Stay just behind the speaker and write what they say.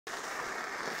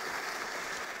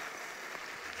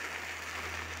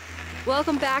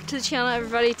Welcome back to the channel,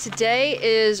 everybody. Today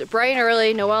is bright and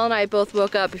early. Noelle and I both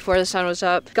woke up before the sun was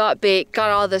up. Got bait,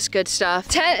 got all this good stuff.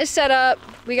 Tent is set up.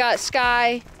 We got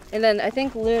Sky, and then I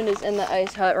think Loon is in the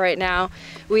ice hut right now.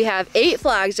 We have 8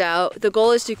 flags out. The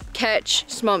goal is to catch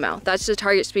smallmouth. That's the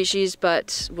target species,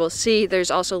 but we'll see.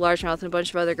 There's also largemouth and a bunch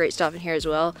of other great stuff in here as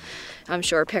well. I'm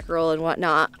sure pickerel and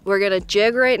whatnot. We're gonna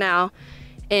jig right now,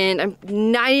 and I'm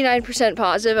 99%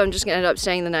 positive I'm just gonna end up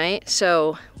staying the night.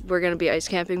 So we're gonna be ice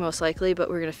camping most likely, but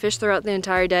we're gonna fish throughout the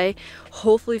entire day,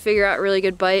 hopefully figure out a really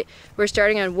good bite. We're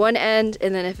starting on one end,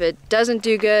 and then if it doesn't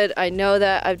do good, I know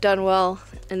that I've done well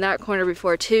in that corner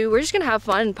before too. We're just gonna have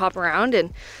fun and pop around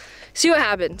and see what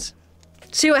happens.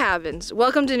 See what happens.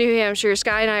 Welcome to New Hampshire.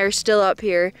 Sky and I are still up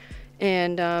here,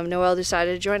 and Noelle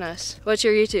decided to join us. What's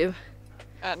your YouTube?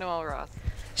 At Noelle Roth.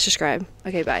 Subscribe.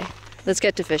 Okay, bye. Let's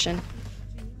get to fishing.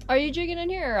 Are you jigging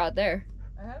in here or out there?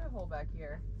 I had a hole back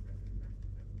here.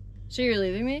 So you're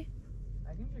leaving me?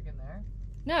 I can jig in there.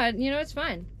 No, you know, it's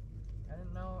fine. I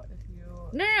didn't know if you...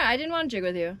 No, I didn't want to jig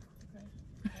with you.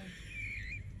 Okay.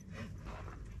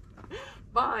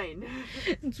 Fine.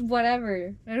 It's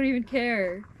whatever. I don't even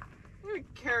care. I don't even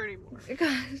care anymore.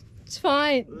 It's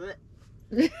fine.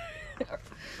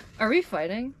 Are we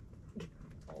fighting?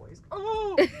 Always.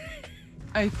 Oh!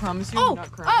 I promise you Oh! I'm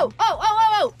not crying.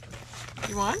 Oh!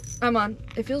 You want? I'm on.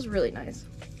 It feels really nice.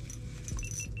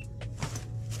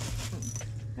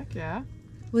 Heck yeah.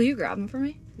 Will you grab them for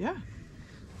me? Yeah.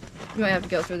 You might have to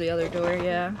go through the other door,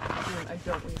 yeah. I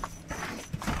don't need...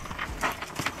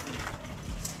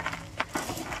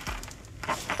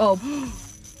 Oh.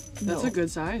 That's No. a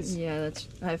good size. Yeah,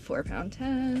 I have 4-pound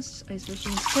test. Ice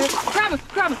fishing. Grab him!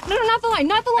 No, not the line,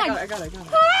 not the line! I got it.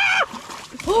 Ah!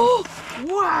 Oh!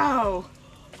 Wow!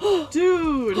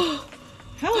 Dude!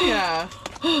 Hell yeah!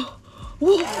 You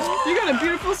got a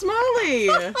beautiful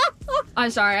smallie!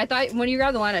 I'm sorry, I thought when you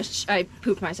grabbed the line, I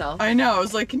pooped myself. I know, I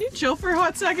was like, can you chill for a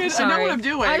hot second? Sorry. I know what I'm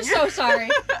doing. I'm so sorry.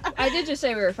 I did just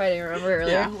say we were fighting, remember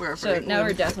earlier? Yeah, we were So fighting. now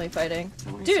we're definitely fighting.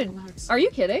 Oh, Dude, are you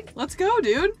kidding? Let's go,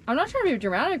 dude. I'm not trying to be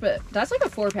dramatic, but that's like a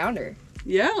 4-pounder.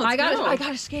 Yeah, let's go. I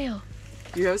got a scale.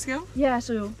 Do you have a scale? Yeah,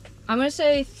 so I'm gonna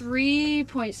say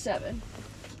 3.7.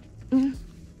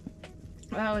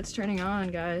 Wow, it's turning on,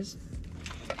 guys.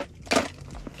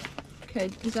 Okay,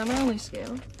 is that my only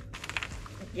scale?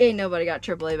 Ain't nobody got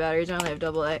AAA batteries, I only have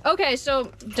AA. Okay,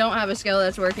 so don't have a scale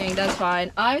that's working, that's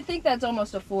fine. I think that's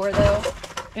almost a 4 though.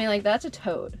 I mean, like, that's a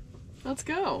toad. Let's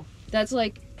go. That's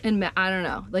like, I don't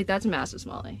know, like that's a massive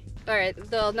smallie. All right,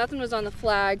 nothing was on the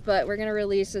flag, but we're gonna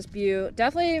release this butte.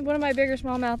 Definitely one of my bigger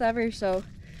smallmouth ever, so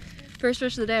first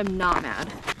fish of the day, I'm not mad.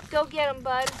 Go get him,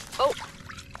 bud. Oh.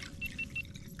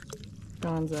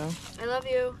 Gonzo. I love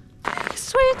you.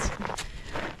 Sweet.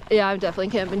 Yeah, I'm definitely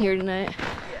camping here tonight.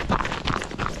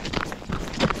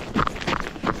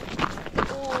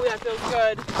 Oh, that feels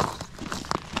good.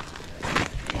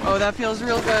 Oh, that feels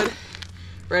real good.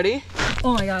 Ready?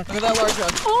 Oh my god. Look at that large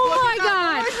one. Oh my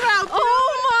god.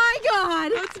 Oh my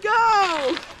god. Let's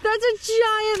go. That's a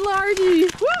giant largie.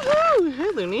 Woohoo! Hey,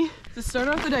 Looney. To start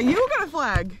off the day, you got a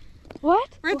flag. What?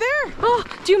 Right there. Oh,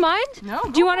 do you mind? No.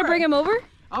 Do you want to bring him over?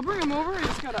 I'll bring him over. I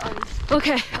just gotta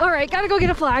Okay. All right. Gotta go get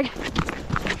a flag.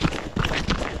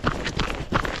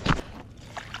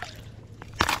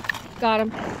 Got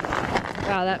him.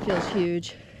 Wow, that feels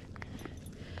huge.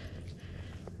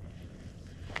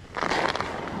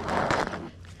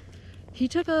 He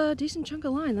took a decent chunk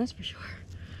of line, that's for sure.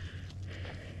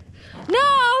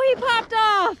 No, he popped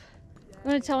off. I'm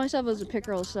gonna tell myself it was a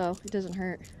pickerel so it doesn't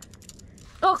hurt.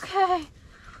 Okay.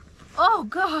 Oh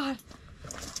God.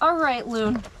 All right,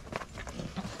 Loon.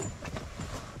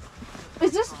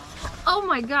 Is this? Oh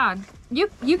my God. You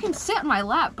can sit in my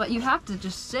lap, but you have to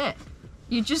just sit.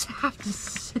 You just have to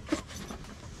sit.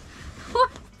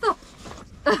 What the?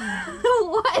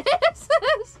 What is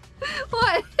this?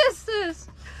 What is this?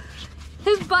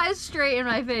 His butt is straight in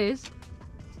my face.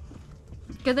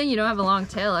 Good thing you don't have a long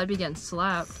tail. I'd be getting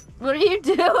slapped. What are you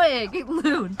doing?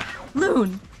 Loon.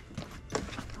 Loon.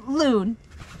 Loon.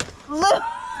 Loon.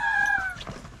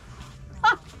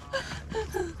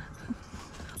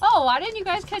 Oh, why didn't you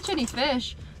guys catch any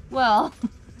fish? Well.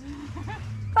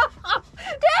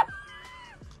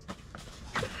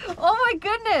 Oh my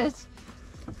goodness.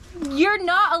 You're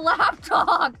not a lap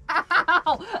dog.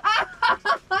 Ow.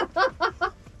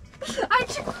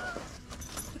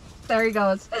 There he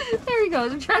goes. There he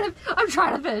goes. I'm trying to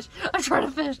fish. I'm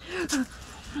trying to fish.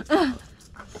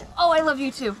 Oh, I love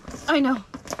you too. I know.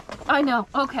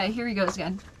 Okay, here he goes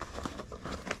again.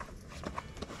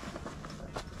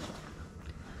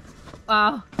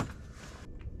 Wow.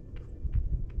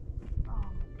 Oh my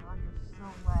God, you're so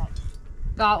wet.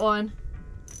 Got one.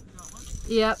 Got one?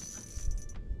 Yep.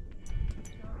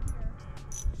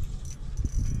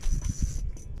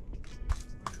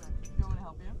 You want me to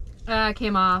help you? I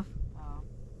came off.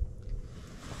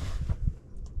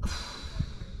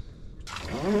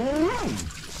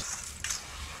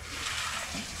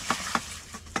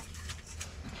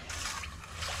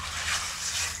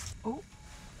 Oh,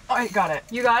 I got it.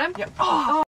 You got him? Yep.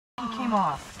 Oh, he came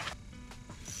off.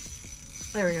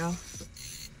 There we go.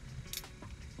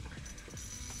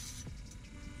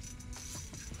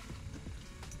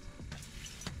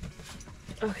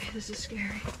 Okay, this is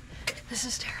scary. This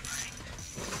is terrifying.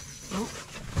 Oh,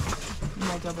 you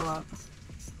might double up.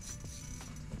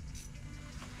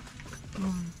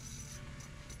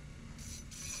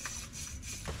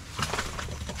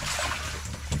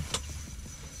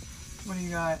 What do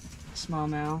you got?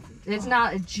 Smallmouth. It's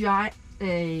not a giant.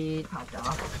 It popped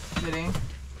off. Did he?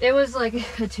 It was like a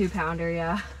 2-pounder,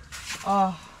 yeah.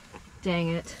 Oh, dang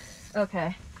it.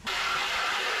 Okay.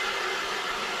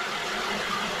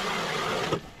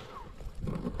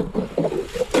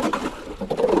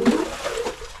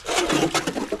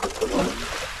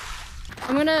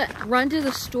 I'm gonna run to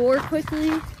the store quickly.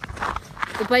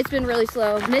 The bite's been really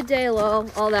slow. Midday lull,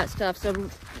 all that stuff. So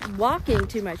I'm walking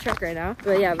to my truck right now.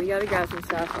 But yeah, we gotta grab some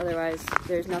stuff. Otherwise,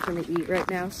 there's nothing to eat right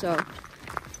now. So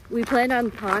we planned on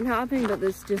pond hopping, but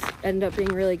this just ended up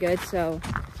being really good. So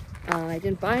I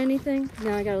didn't buy anything.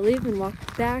 Now I gotta leave and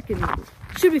walk back, and it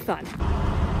should be fun.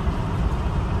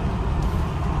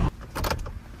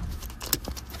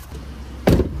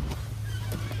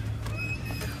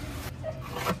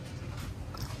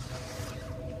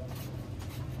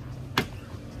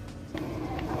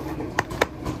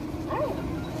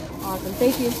 Awesome,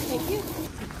 thank you. Thank you.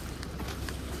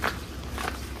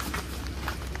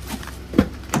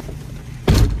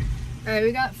 All right,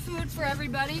 we got food for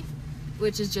everybody,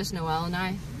 which is just Noelle and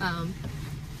I.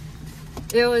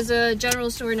 It was a general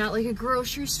store, not like a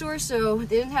grocery store, so they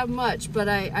didn't have much, but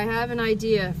I have an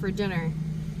idea for dinner.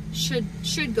 Should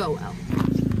go well.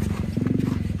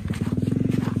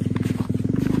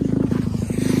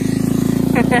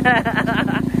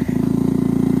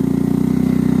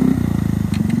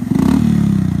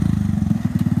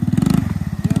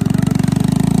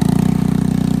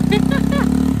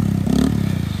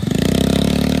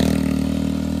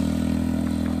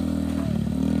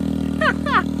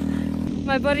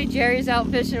 My buddy Jerry's out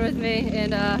fishing with me,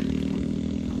 and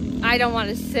I don't want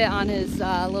to sit on his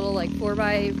little like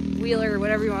 4x-wheeler or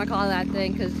whatever you want to call that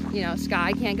thing, because you know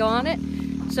Sky can't go on it.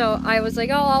 So I was like,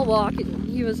 oh, I'll walk, and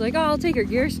he was like, oh, I'll take your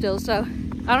gear still, so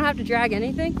I don't have to drag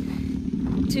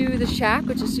anything to the shack,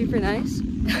 which is super nice.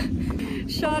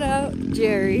 Shout out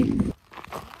Jerry.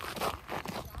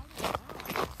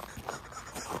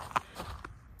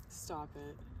 stop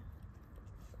it.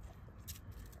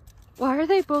 Why are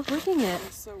they both licking it?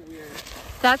 It's so weird.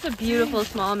 That's a beautiful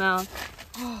smallmouth.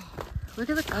 Look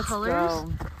at the colors.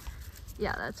 Go.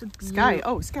 Yeah, that's a beautiful. Sky.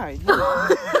 Oh, Sky.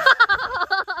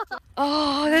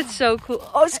 Oh, that's so cool.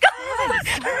 Oh, Sky!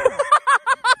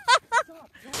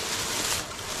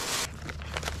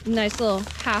 Nice little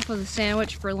half of the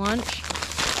sandwich for lunch.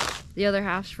 The other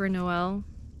half's for Noelle.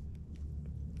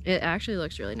 It actually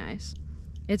looks really nice.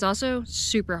 It's also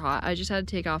super hot. I just had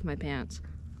to take off my pants.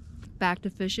 Back to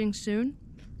fishing soon.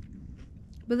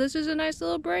 But this is a nice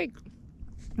little break.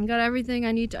 I got everything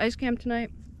I need to ice camp tonight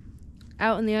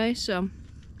out in the ice, so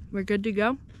we're good to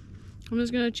go. I'm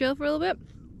just gonna chill for a little bit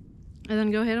and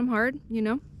then go hit them hard, you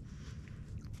know.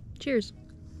 Cheers.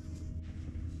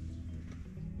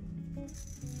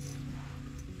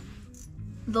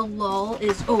 The lull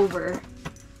is over.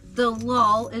 The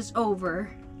lull is over.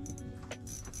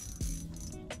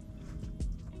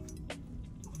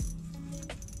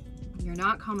 You're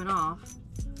not coming off.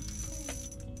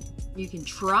 You can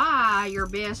try your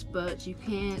best, but you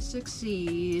can't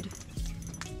succeed.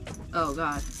 Oh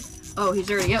God. Oh,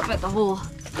 he's already up at the hole.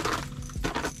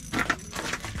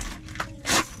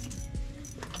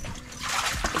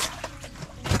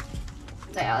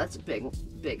 Yeah, that's a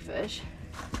big fish.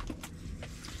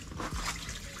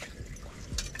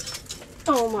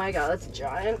 Oh my God, that's a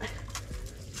giant.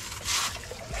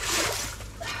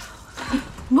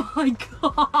 My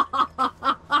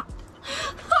God.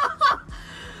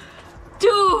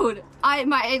 Dude,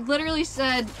 I literally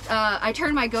said, I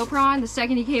turned my GoPro on the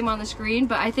second he came on the screen,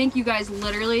 but I think you guys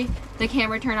literally, the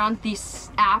camera turned on the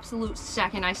absolute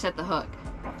second I set the hook.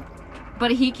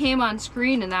 But he came on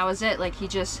screen and that was it. Like he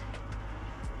just,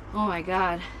 oh my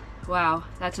God. Wow,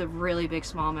 that's a really big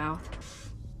smallmouth.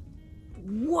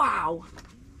 Wow.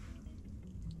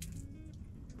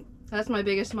 That's my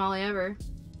biggest smallie ever.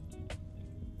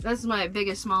 That's my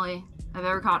biggest smallie I've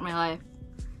ever caught in my life.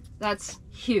 That's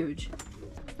huge.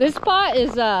 This spot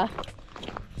is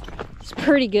it's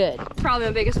pretty good. Probably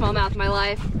the biggest smallmouth in my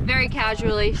life. Very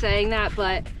casually saying that,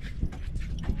 but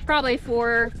probably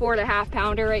 4.5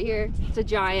 pounder right here. It's a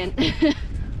giant.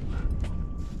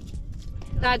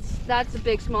 That's a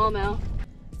big smallmouth.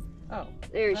 Oh,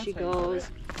 there she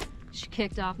goes. She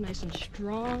kicked off nice and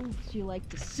strong, as you like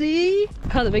to see.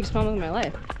 Caught the biggest smallmouth in my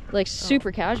life, like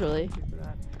super casually.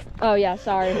 Oh yeah,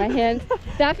 sorry, my hand.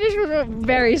 That fish was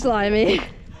very slimy.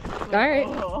 All right,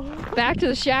 back to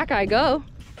the shack I go.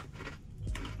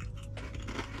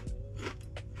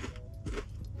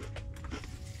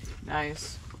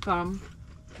 Nice. Got him.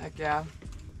 Heck yeah.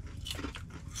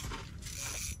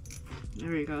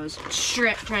 There he goes.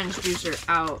 Strip transducer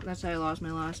out. That's how I lost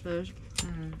my last fish.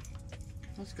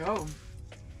 Let's go.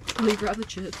 Let me grab the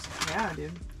chips. Yeah,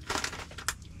 dude.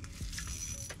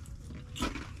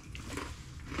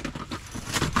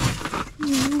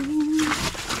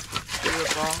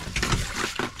 Beautiful.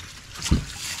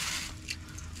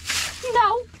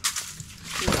 No.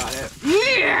 You got it.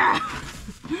 Yeah.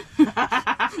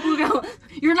 Look out.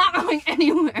 You're not going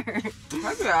anywhere.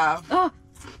 Heck yeah. Oh.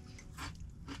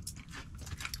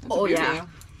 Oh beauty. yeah.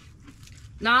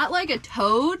 Not like a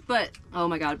toad, but oh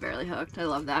my god, barely hooked. I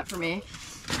love that for me.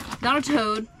 Not a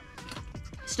toad.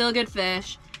 Still a good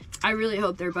fish. I really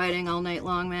hope they're biting all night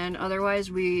long, man.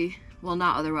 Otherwise well,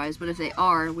 not otherwise, but if they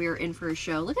are, we're in for a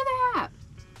show. Look at that.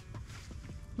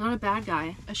 Not a bad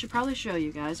guy. I should probably show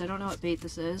you guys. I don't know what bait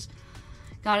this is.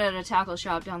 Got it at a tackle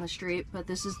shop down the street, but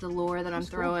this is the lure that I'm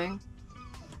throwing.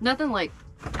 Nothing like,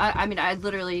 I mean, I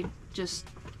literally just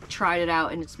tried it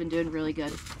out and it's been doing really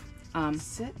good.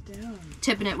 Sit down.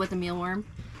 Tipping it with a mealworm.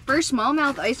 First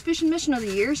smallmouth ice fishing mission of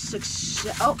the year.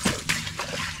 Success. Oh.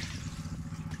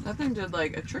 That thing did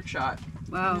like a trick shot.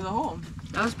 Wow. Into the hole.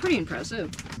 That was pretty impressive.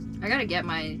 I gotta get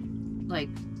my, like,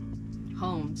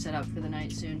 home set up for the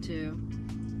night soon too.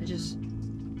 I just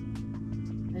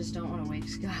don't want to wake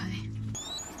Sky.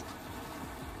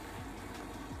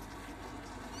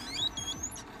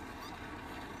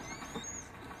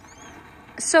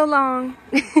 So long.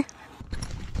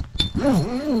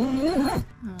 Alright,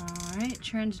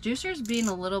 transducer's being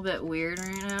a little bit weird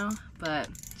right now, but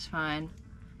it's fine.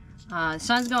 The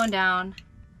sun's going down.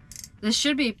 This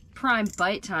should be prime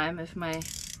bite time if my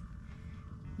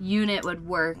unit would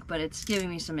work, but it's giving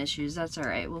me some issues. That's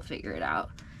alright, we'll figure it out.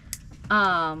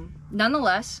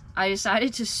 Nonetheless, I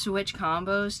decided to switch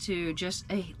combos to just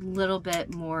a little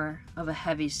bit more of a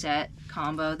heavy set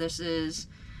combo. This is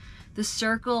the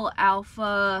Circle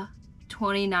Alpha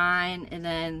 29 and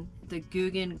then the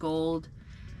Guggen Gold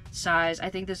size. I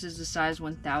think this is the size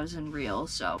 1000 reel,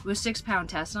 so with 6 pound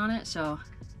test on it, so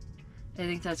I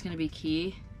think that's going to be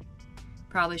key.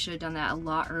 Probably should have done that a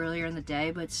lot earlier in the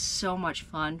day, but it's so much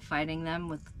fun fighting them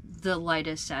with the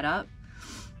lightest setup.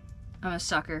 I'm a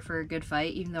sucker for a good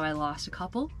fight, even though I lost a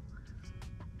couple.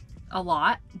 A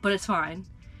lot, but it's fine.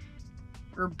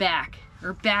 We're back.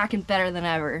 We're back and better than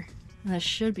ever. And this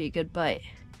should be a good bite.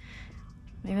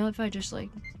 Maybe if I just like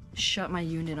shut my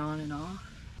unit on and off.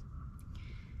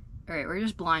 Alright, we're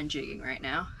just blind jigging right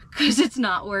now because it's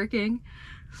not working.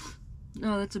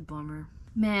 Oh, that's a bummer.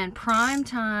 Man, prime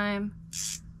time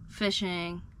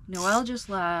fishing. Noelle just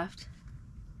left.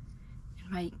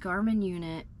 And my Garmin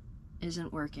unit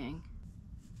isn't working.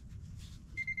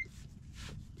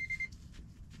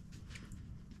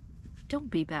 Don't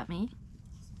beep at me.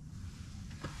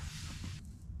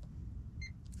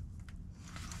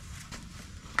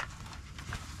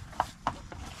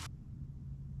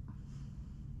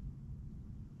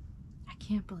 I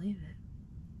can't believe it.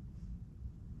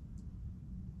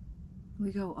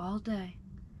 We go all day.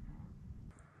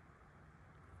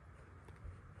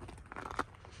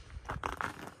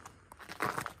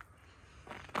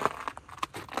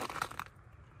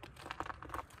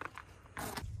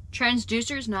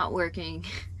 Transducer's not working.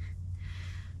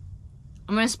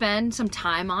 I'm gonna spend some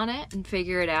time on it and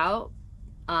figure it out.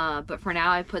 But for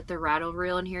now I put the rattle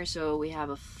reel in here so we have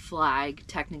a flag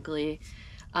technically.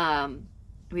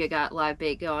 We got live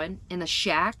bait going in the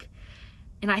shack.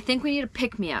 And I think we need a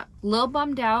pick-me-up. A little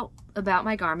bummed out about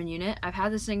my Garmin unit. I've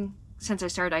had this thing since I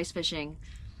started ice fishing.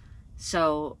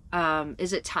 So,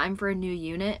 is it time for a new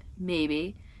unit?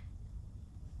 Maybe.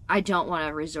 I don't want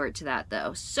to resort to that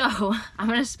though. So, I'm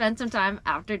going to spend some time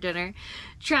after dinner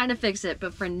trying to fix it.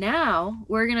 But for now,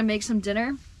 we're going to make some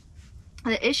dinner.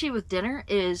 The issue with dinner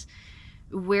is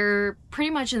we're pretty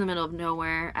much in the middle of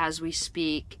nowhere as we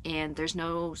speak, and there's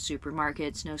no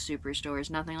supermarkets, no superstores,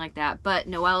 nothing like that. But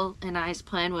Noelle and I's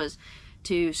plan was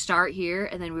to start here,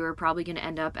 and then we were probably going to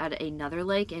end up at another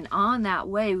lake, and on that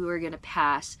way we were going to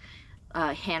pass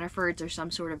Hannaford's or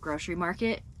some sort of grocery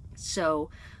market. So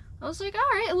I was like,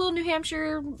 all right, a little New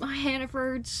Hampshire,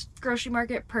 Hannaford's grocery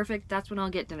market, perfect. That's when I'll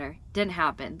get dinner. Didn't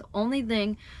happen. The only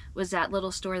thing was that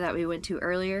little store that we went to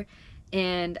earlier,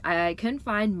 and I couldn't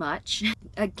find much.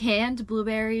 Canned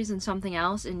blueberries and something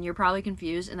else, and you're probably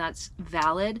confused, and that's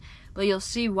valid, but you'll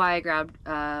see why I grabbed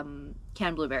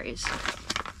canned blueberries.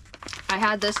 I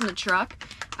had this in the truck.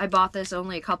 I bought this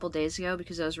only a couple days ago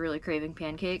because I was really craving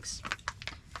pancakes.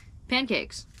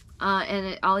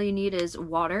 And all you need is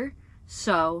water.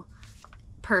 So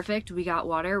perfect, we got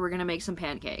water. We're gonna make some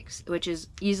pancakes, which is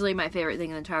easily my favorite thing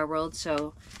in the entire world,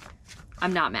 so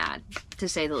I'm not mad, to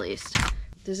say the least.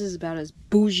 This is about as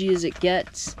bougie as it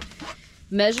gets.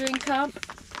 Measuring cup,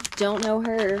 don't know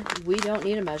her. We don't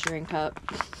need a measuring cup.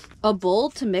 A bowl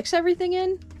to mix everything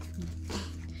in?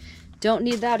 Don't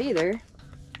need that either.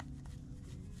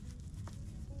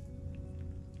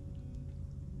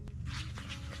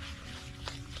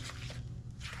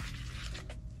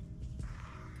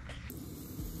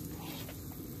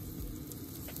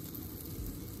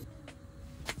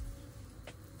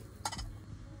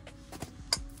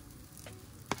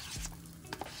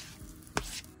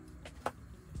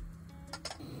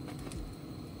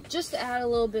 Just to add a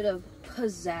little bit of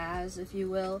pizzazz, if you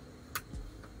will.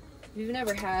 If you've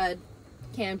never had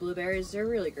canned blueberries, they're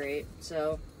really great.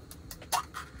 So,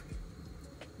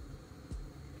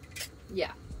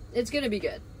 yeah, it's gonna be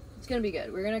good. It's gonna be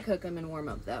good. We're gonna cook them and warm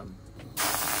up them.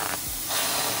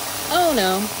 Oh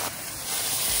no.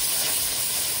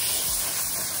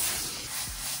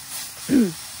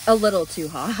 A little too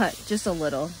hot, just a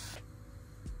little.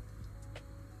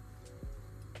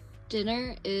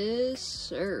 Dinner is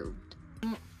served.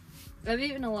 I've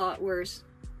eaten a lot worse.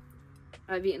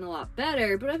 I've eaten a lot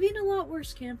better, but I've eaten a lot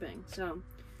worse camping. So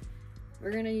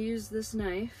we're gonna use this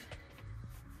knife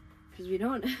because we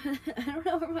don't, I don't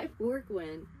know where my fork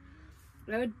went.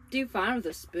 I would do fine with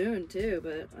a spoon too,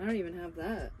 but I don't even have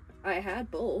that. I had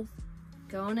both.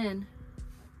 Going in.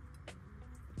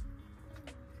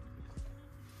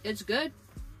 It's good.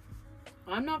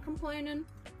 I'm not complaining.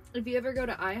 If you ever go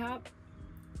to IHOP,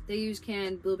 they use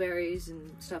canned blueberries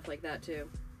and stuff like that too.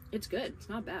 It's good. It's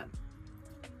not bad.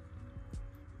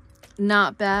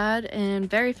 Not bad and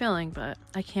very filling, but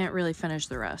I can't really finish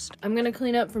the rest. I'm gonna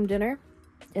clean up from dinner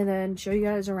and then show you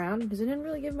guys around because I didn't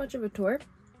really give much of a tour.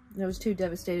 I was too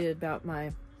devastated about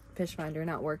my fish finder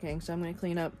not working, so I'm gonna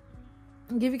clean up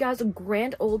and give you guys a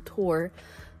grand old tour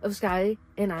of Sky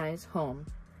and I's home.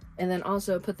 And then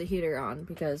also put the heater on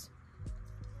because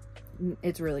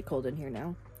it's really cold in here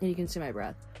now. And you can see my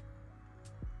breath.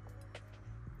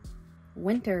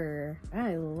 Winter.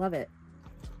 I love it.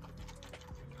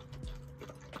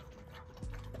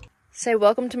 Say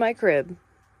welcome to my crib.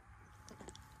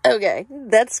 Okay,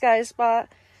 that's Sky's spot.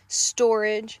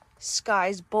 Storage.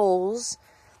 Sky's bowls.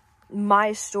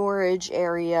 My storage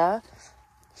area.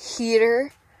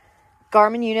 Heater.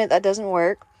 Garmin unit that doesn't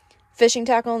work. Fishing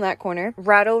tackle in that corner.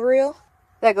 Rattle reel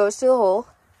that goes to the hole.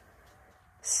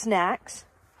 Snacks.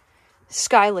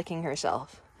 Sky licking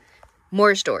herself.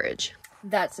 More storage.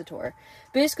 That's the tour.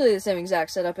 Basically the same exact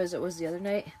setup as it was the other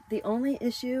night. The only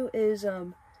issue is,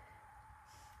 I'm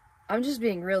just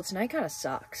being real. Tonight kind of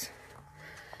sucks.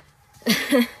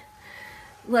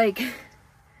 Like,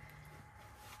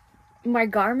 my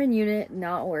Garmin unit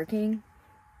not working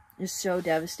is so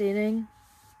devastating.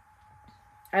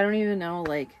 I don't even know,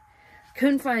 like,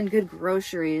 couldn't find good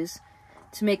groceries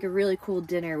to make a really cool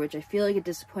dinner, which I feel like a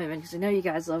disappointment because I know you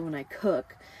guys love when I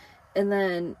cook. And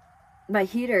then my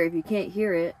heater, if you can't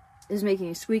hear it, is making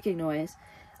a squeaking noise.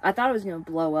 I thought it was going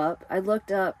to blow up. I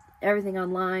looked up everything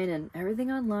online, and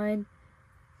everything online,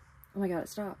 oh my god, it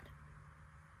stopped.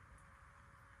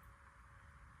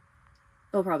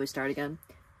 It'll probably start again.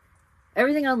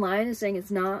 Everything online is saying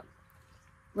it's not,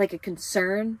 like, a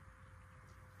concern,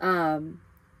 and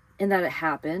that it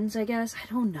happens, I guess.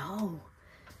 I don't know.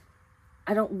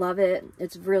 I don't love it.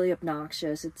 It's really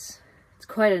obnoxious. It's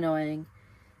quite annoying.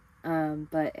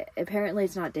 But apparently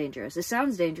it's not dangerous. It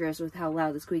sounds dangerous with how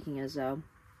loud the squeaking is, though.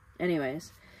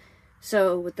 Anyways,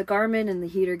 so with the Garmin and the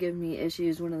heater giving me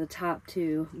issues, one of the top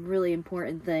two really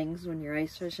important things when you're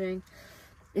ice fishing,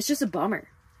 it's just a bummer.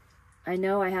 I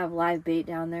know I have live bait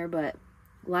down there, but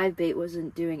live bait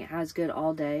wasn't doing as good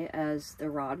all day as the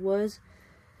rod was.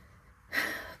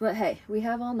 But hey, we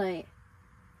have all night.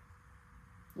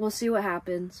 We'll see what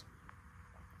happens.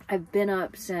 I've been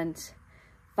up since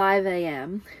 5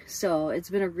 a.m. so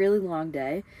it's been a really long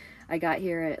day. I got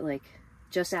here at like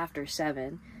just after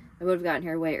 7. I would have gotten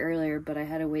here way earlier, but I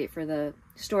had to wait for the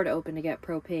store to open to get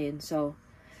propane, so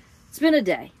it's been a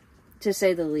day, to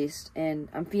say the least, and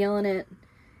I'm feeling it.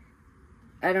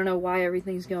 I don't know why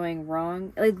everything's going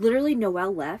wrong. Like, literally,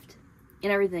 Noelle left,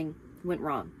 and everything went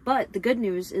wrong. But the good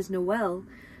news is Noelle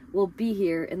will be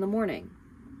here in the morning,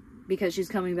 because she's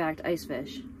coming back to ice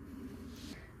fish.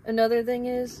 Another thing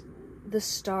is, the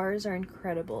stars are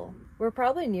incredible. We're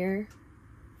probably near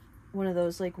one of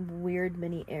those, like, weird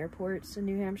mini airports in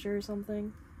New Hampshire or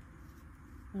something.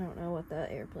 I don't know what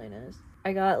that airplane is.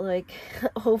 I got, like,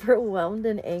 overwhelmed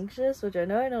and anxious, which I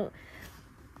know I don't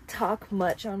talk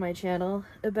much on my channel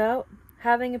about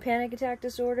having a panic attack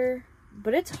disorder,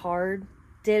 but it's hard.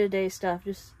 Day-to-day stuff,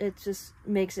 it just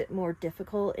makes it more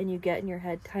difficult, and you get in your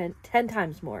head 10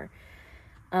 times more.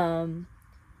 And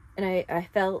I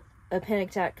felt a panic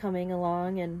attack coming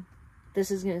along, and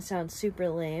this is gonna sound super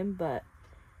lame, but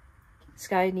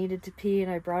Sky needed to pee,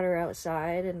 and I brought her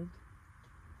outside, and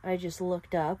I just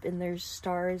looked up, and there's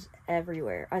stars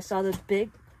everywhere. I saw the big,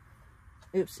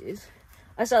 oopsies,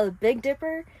 I saw the Big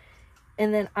Dipper,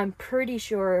 and then I'm pretty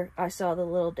sure I saw the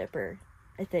Little Dipper,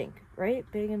 I think, right?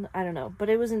 Big and, I don't know, but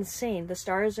it was insane. The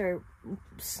stars are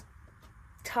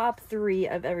top 3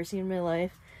 I've ever seen in my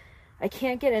life. I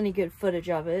can't get any good footage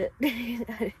of it.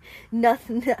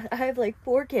 Nothing. I have like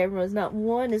 4 cameras, not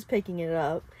one is picking it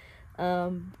up.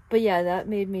 But yeah, that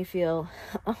made me feel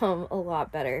a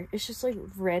lot better. It's just like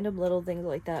random little things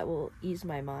like that will ease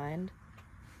my mind.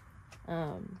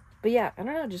 But yeah, I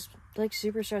don't know, just like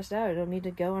super stressed out. I don't need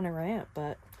to go on a rant,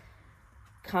 but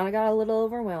kind of got a little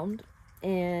overwhelmed,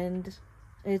 and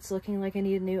it's looking like I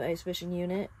need a new ice fishing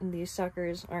unit, and these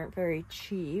suckers aren't very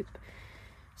cheap.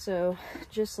 So,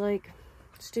 just like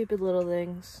stupid little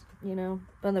things, you know.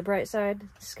 But on the bright side,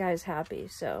 Sky's happy,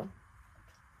 so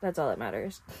that's all that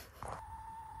matters.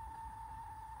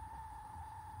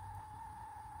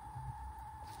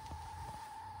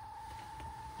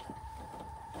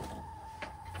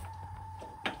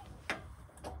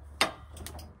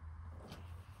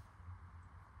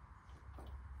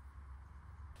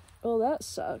 Well, that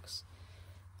sucks.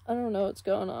 I don't know what's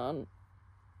going on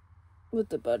with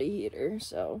the buddy heater,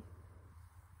 so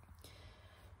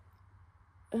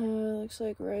looks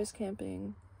like we're ice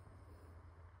camping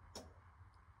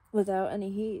without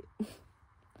any heat.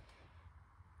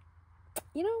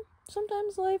 You know,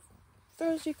 sometimes life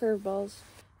throws you curveballs,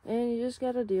 and you just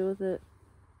gotta deal with it.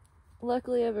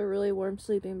 Luckily, I have a really warm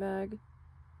sleeping bag,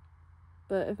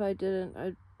 but if I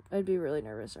didn't, I'd be really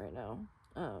nervous right now.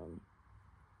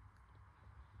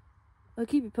 I'll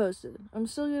keep you posted. I'm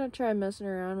still gonna try messing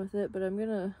around with it, but I'm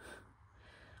gonna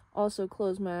also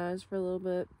close my eyes for a little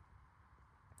bit.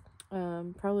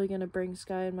 Probably gonna bring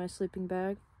Sky in my sleeping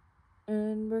bag,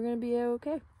 and we're gonna be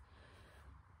okay.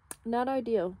 Not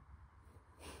ideal.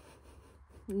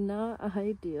 Not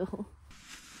ideal.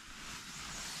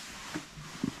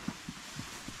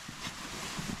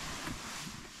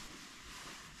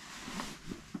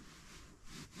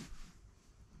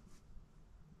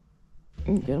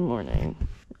 Good morning.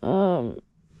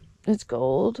 It's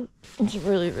cold. It's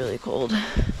really, really cold.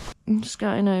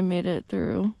 Sky and I made it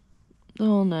through the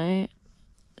whole night.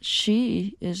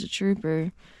 She is a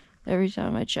trooper. Every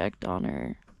time I checked on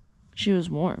her, she was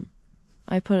warm.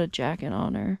 I put a jacket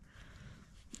on her.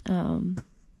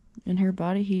 And her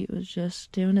body heat was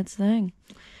just doing its thing.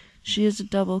 She is a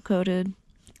double-coated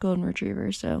golden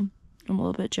retriever, so I'm a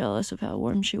little bit jealous of how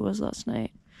warm she was last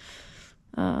night.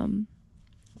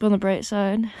 But on the bright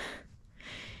side,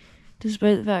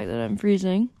 despite the fact that I'm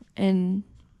freezing and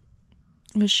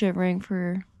was shivering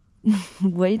for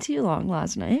way too long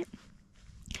last night,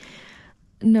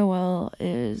 Noelle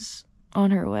is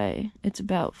on her way. It's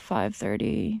about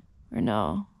 5:30, or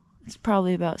no, it's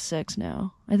probably about 6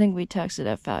 now. I think we texted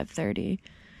at 5:30.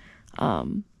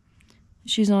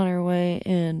 She's on her way,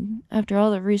 and after all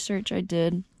the research I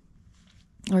did,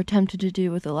 or attempted to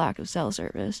do with the lack of cell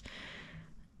service,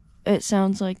 it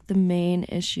sounds like the main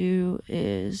issue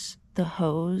is the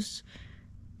hose,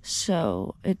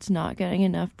 so it's not getting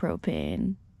enough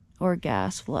propane or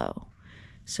gas flow.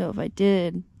 So if I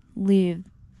did leave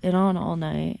it on all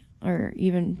night, or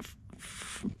even,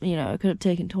 it could have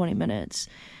taken 20 minutes,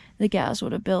 the gas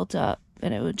would have built up,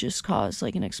 and it would just cause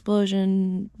like an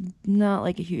explosion. Not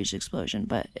like a huge explosion,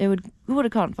 but it would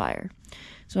have caught on fire.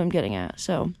 So I'm getting at.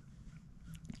 So,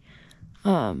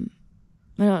 I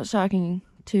was talking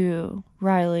to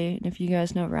Riley, and if you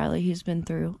guys know Riley, he's been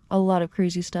through a lot of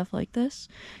crazy stuff like this.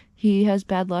 He has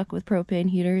bad luck with propane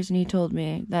heaters, and he told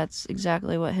me that's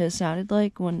exactly what his sounded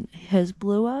like when his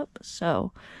blew up.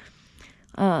 So,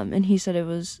 and he said it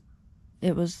was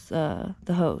the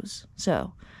hose.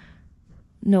 So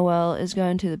Noelle is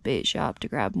going to the bait shop to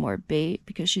grab more bait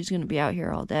because she's going to be out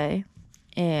here all day,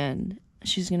 and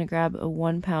she's going to grab a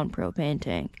 1-pound propane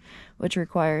tank, which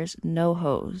requires no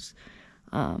hose.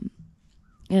 And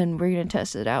we're gonna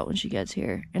test it out when she gets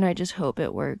here. And I just hope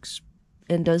it works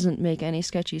and doesn't make any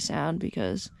sketchy sound,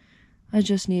 because I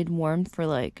just need warmth for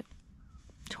like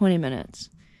 20 minutes.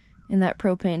 And that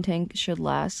propane tank should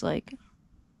last like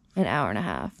an hour and a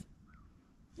half.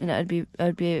 And that'd be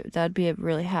a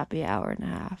really happy hour and a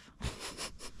half.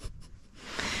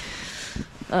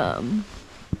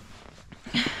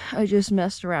 I just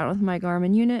messed around with my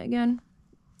Garmin unit again.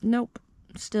 Nope.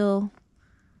 Still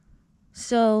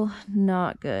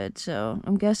not good. So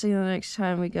I'm guessing the next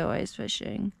time we go ice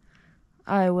fishing,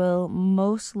 I will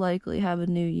most likely have a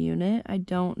new unit. I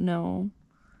don't know.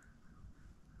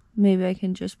 Maybe I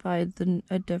can just buy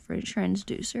a different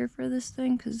transducer for this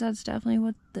thing, because that's definitely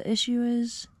what the issue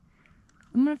is.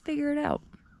 I'm gonna figure it out.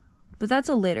 But that's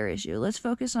a later issue. Let's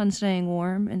focus on staying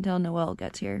warm until Noelle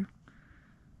gets here.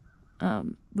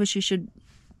 But she should...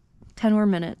 10 more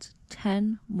minutes.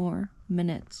 10 more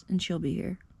minutes and she'll be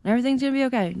here. And everything's gonna be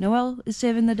okay. Noelle is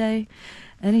saving the day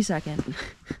any second.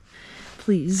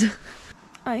 Please.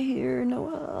 I hear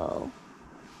Noelle.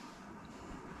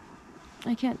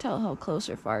 I can't tell how close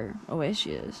or far away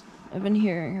she is. I've been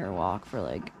hearing her walk for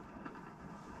like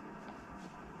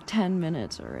 10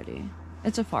 minutes already.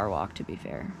 It's a far walk, to be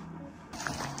fair.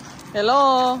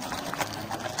 Hello.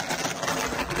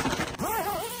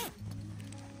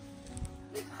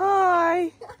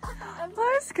 Hi.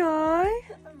 Hi, Sky.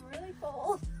 I'm really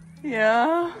cold.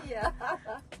 Yeah. Yeah.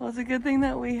 Well, it's a good thing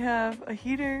that we have a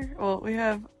heater. Well, we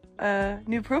have a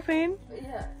new propane.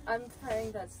 Yeah, I'm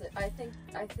praying that's it. I think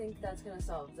that's gonna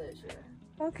solve the issue.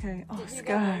 Okay. Oh, Did you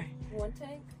Sky. get one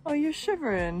tank? Oh, you're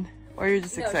shivering. Or you're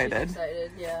just excited. She's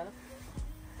excited, yeah.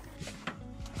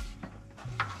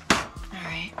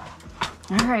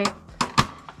 All right.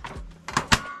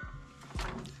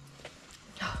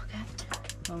 Oh, okay.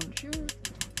 Bonjour.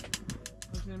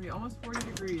 It's gonna be almost 40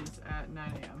 degrees at 9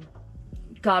 a.m.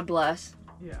 God bless.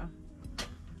 Yeah.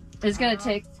 It's gonna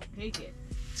take it.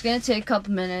 It's gonna take a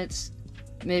couple minutes,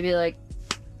 maybe like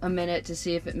a minute, to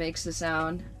see if it makes the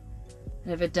sound.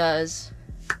 And if it does,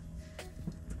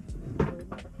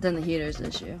 then the heater's the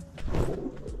issue.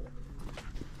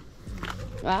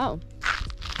 Wow.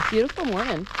 Beautiful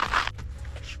morning.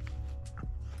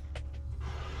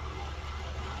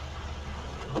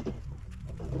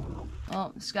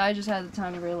 Oh, Sky just had the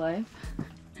time of her life.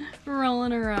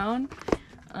 Rolling around.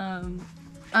 I'm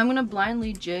gonna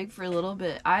blindly jig for a little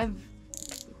bit. I've,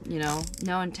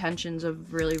 no intentions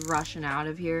of really rushing out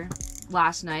of here.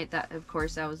 Last night, of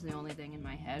course, that was the only thing in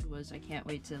my head, was I can't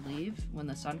wait to leave when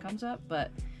the sun comes up.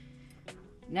 But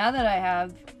now that I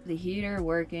have the heater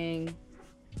working,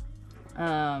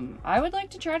 I would like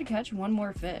to try to catch one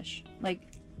more fish. Like,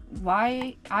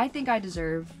 why? I think I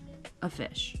deserve a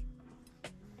fish.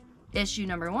 Issue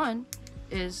number one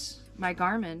is my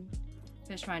Garmin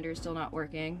fish finder is still not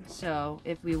working. So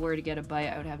if we were to get a bite,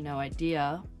 I would have no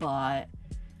idea, but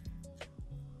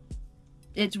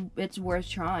it's worth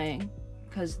trying,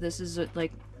 because this is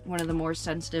like one of the more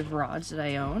sensitive rods that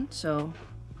I own. So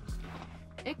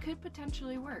it could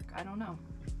potentially work. I don't know.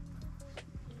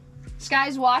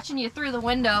 Sky's watching you through the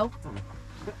window.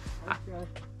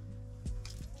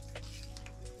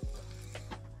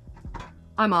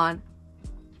 I'm on.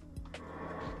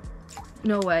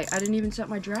 No way, I didn't even set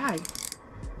my drag.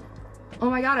 Oh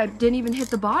my god, I didn't even hit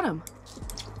the bottom.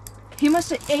 He must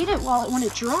have ate it when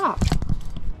it dropped.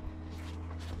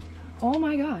 Oh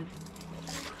my god.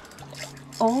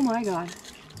 Oh my god.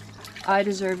 I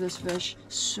deserve this fish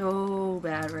so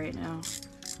bad right now.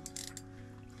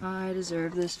 I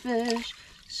deserve this fish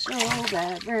so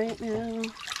bad right now.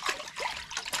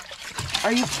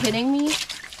 Are you kidding me?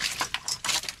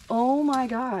 Oh my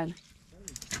god.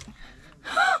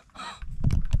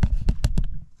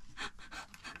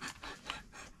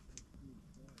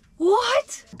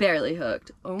 What? Barely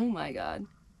hooked. Oh my god.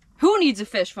 Who needs a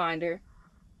fish finder?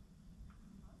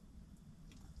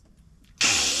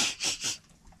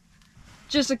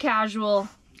 Just a casual,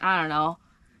 I don't know,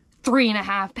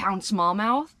 3.5-pound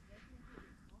smallmouth.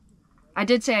 I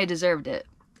did say I deserved it.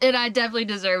 And I definitely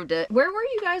deserved it. Where were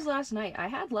you guys last night? I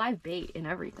had live bait and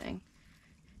everything.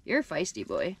 You're a feisty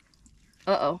boy.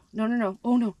 Uh-oh. No, no, no.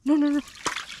 Oh, no. No, no, no.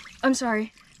 I'm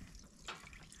sorry.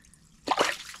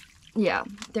 Yeah,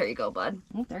 there you go, bud.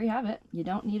 Well, there you have it. You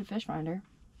don't need a fish finder.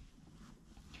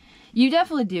 You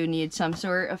definitely do need some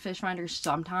sort of fish finder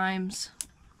sometimes,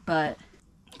 but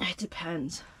it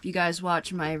depends. If you guys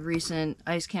watch my recent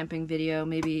ice camping video,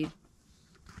 maybe,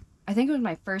 I think it was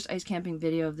my first ice camping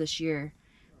video of this year,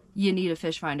 you need a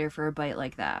fish finder for a bite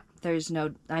like that. There's no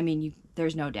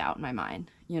doubt in my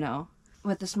mind,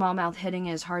 With the smallmouth hitting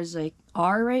as hard as they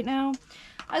are right now,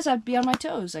 I just have to be on my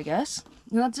toes, I guess.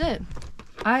 And that's it.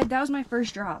 That was my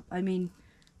first drop. I mean,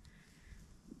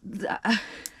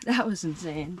 that was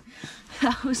insane.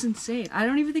 That was insane. I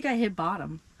don't even think I hit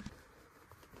bottom.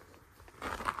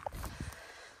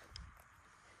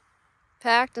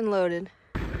 Packed and loaded.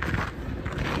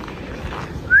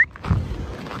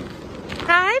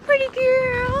 Hi, pretty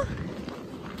girl.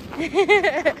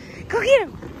 Go get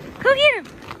him. Go get him.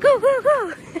 Go, go,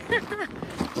 go.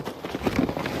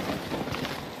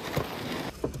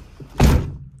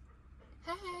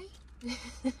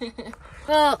 Hi.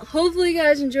 Well, hopefully you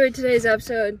guys enjoyed today's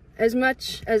episode as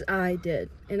much as I did.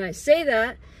 And I say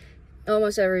that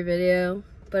almost every video,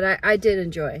 but I did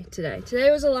enjoy today. Today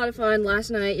was a lot of fun. Last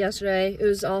night, yesterday, it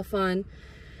was all fun.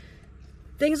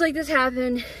 Things like this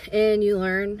happen and you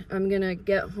learn. I'm gonna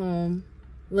get home,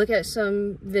 look at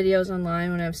some videos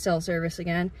online when I have cell service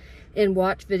again, and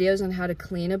watch videos on how to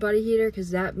clean a buddy heater,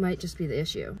 because that might just be the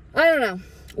issue. I don't know.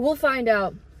 We'll find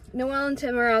out. Noelle and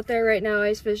Tim are out there right now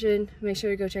ice fishing. Make sure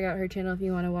to go check out her channel if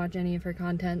you want to watch any of her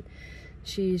content.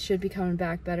 She should be coming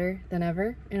back better than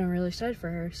ever, and I'm really excited for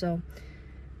her. So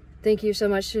thank you so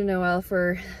much to Noelle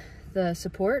for the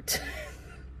support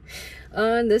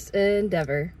on this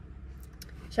endeavor.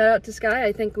 Shout out to Sky.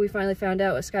 I think we finally found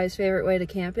out what Sky's favorite way to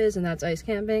camp is, and that's ice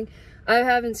camping. I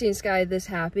haven't seen Sky this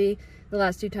happy the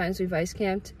last 2 times we've ice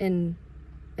camped in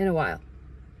a while.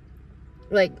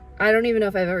 Like, I don't even know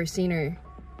if I've ever seen her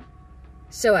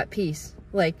so at peace,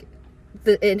 like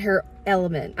in her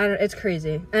element. It's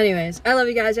crazy. Anyways, I love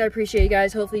you guys. I appreciate you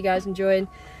guys. Hopefully you guys enjoyed.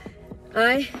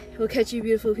 I will catch you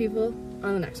beautiful people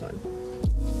on the next one.